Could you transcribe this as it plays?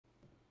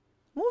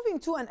Moving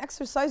to an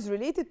exercise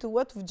related to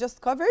what we've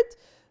just covered.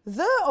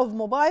 The of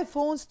mobile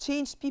phones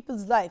changed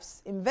people's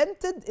lives.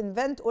 Invented,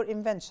 invent or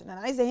invention.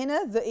 أنا عايزة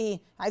هنا the إيه؟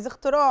 عايزة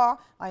اختراع.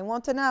 I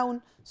want a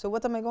noun. So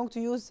what am I going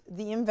to use?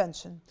 The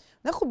invention.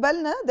 ناخد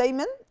بالنا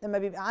دايما لما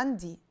بيبقى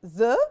عندي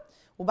the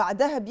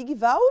وبعدها بيجي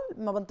vowel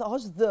ما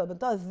بنطقهاش the،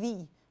 بنطقها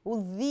the.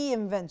 the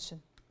invention.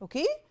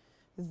 Okay?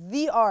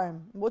 The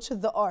arm. Watch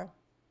the arm.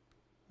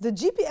 The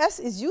GPS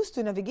is used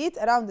to navigate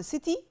around the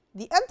city.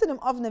 The antonym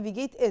of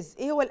navigate is.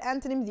 إيه هو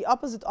الانtonym? The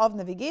opposite of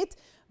navigate.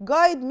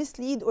 Guide,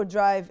 mislead or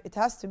drive. It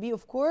has to be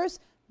of course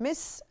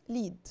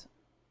mislead.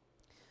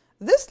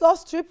 This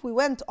last trip we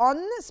went on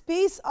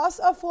space us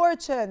a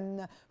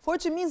fortune.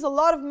 Fortune means a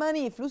lot of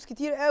money. فلوس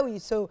كتير قوي.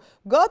 So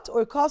got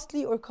or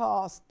costly or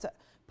cost.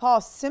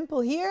 Past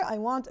simple here. I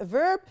want a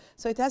verb.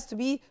 So it has to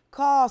be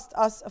cost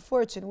us a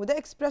fortune. وده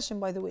expression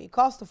by the way.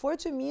 Cost a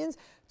fortune means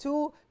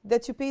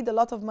that you paid a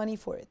lot of money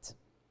for it.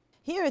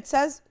 Here it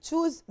says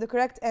choose the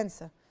correct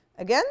answer.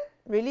 Again,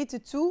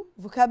 related to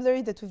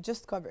vocabulary that we've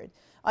just covered.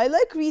 I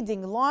like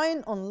reading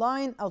line,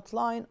 online,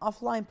 outline,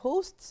 offline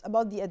posts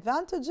about the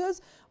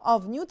advantages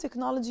of new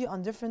technology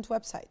on different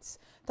websites.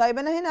 طيب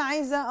أنا هنا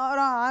عايزة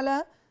أقرأ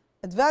على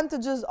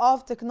advantages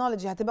of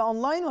technology. هتبقى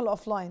online ولا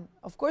offline?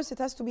 Of course it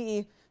has to be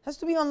إيه؟ It has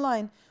to be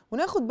online.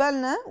 وناخد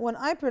بالنا when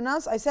I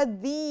pronounce I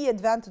said the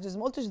advantages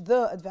ما قلتش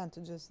the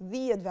advantages.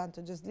 The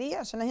advantages. ليه؟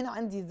 عشان هنا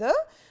عندي the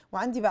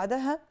وعندي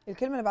بعدها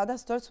الكلمة اللي بعدها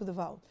starts with a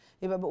vowel.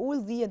 يبقى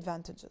بقول the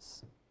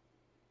advantages.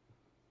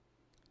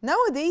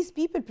 Nowadays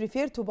people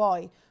prefer to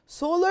buy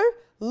solar,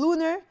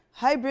 lunar,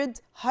 hybrid,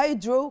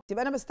 hydro.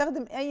 يبقى أنا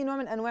بستخدم أي نوع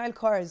من أنواع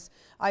الكارز.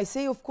 I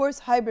say of course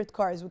hybrid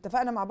cars.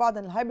 واتفقنا مع بعض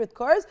أن hybrid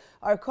cars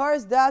are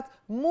cars that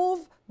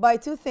move by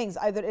two things,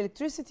 either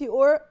electricity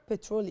or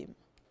petroleum.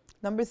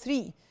 Number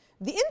 3.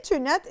 The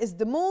internet is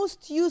the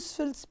most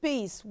useful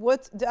space.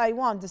 What do I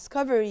want?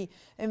 Discovery,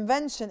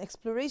 invention,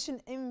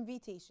 exploration,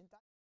 invitation.